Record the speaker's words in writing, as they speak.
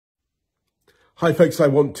Hi folks, I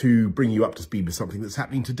want to bring you up to speed with something that's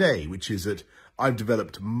happening today, which is that I've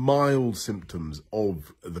developed mild symptoms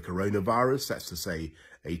of the coronavirus. That's to say,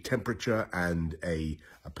 a temperature and a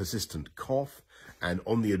persistent cough. And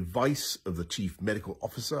on the advice of the chief medical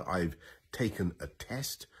officer, I've taken a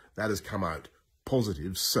test that has come out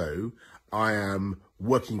positive. So I am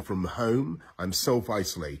working from home, I'm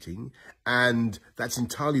self-isolating, and that's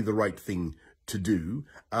entirely the right thing to do.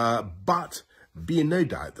 But be in no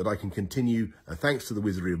doubt that I can continue, thanks to the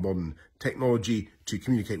wizardry of modern technology, to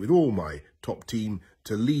communicate with all my top team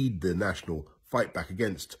to lead the national fight back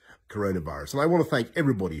against coronavirus. And I want to thank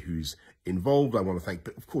everybody who's involved. I want to thank,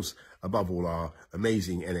 of course, above all, our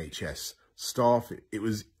amazing NHS staff. It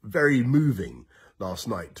was very moving last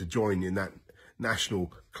night to join in that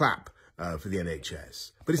national clap for the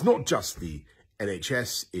NHS. But it's not just the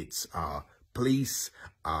NHS, it's our police,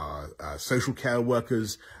 social care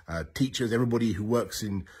workers, teachers, everybody who works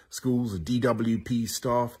in schools, the DWP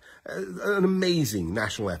staff, an amazing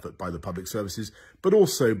national effort by the public services, but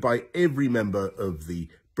also by every member of the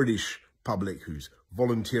British public who's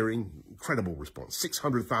volunteering. Incredible response.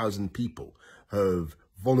 600,000 people have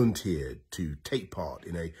volunteered to take part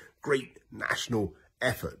in a great national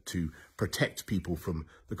effort to protect people from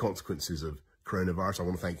the consequences of coronavirus. I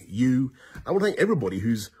want to thank you. I want to thank everybody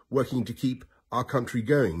who's working to keep our country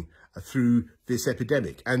going through this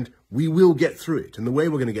epidemic. And we will get through it. And the way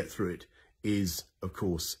we're going to get through it is, of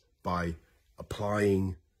course, by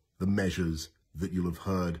applying the measures that you'll have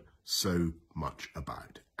heard so much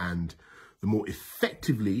about. And the more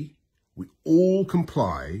effectively we all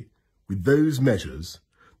comply with those measures,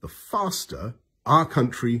 the faster our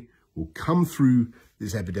country will come through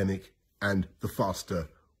this epidemic and the faster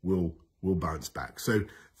we'll bounce back. So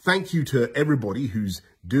thank you to everybody who's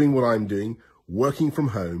doing what I'm doing, working from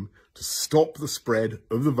home to stop the spread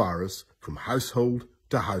of the virus from household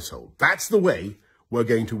to household. That's the way we're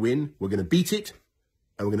going to win. We're going to beat it,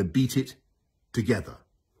 and we're going to beat it together.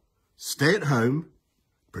 Stay at home,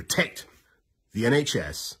 protect the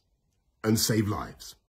NHS, and save lives.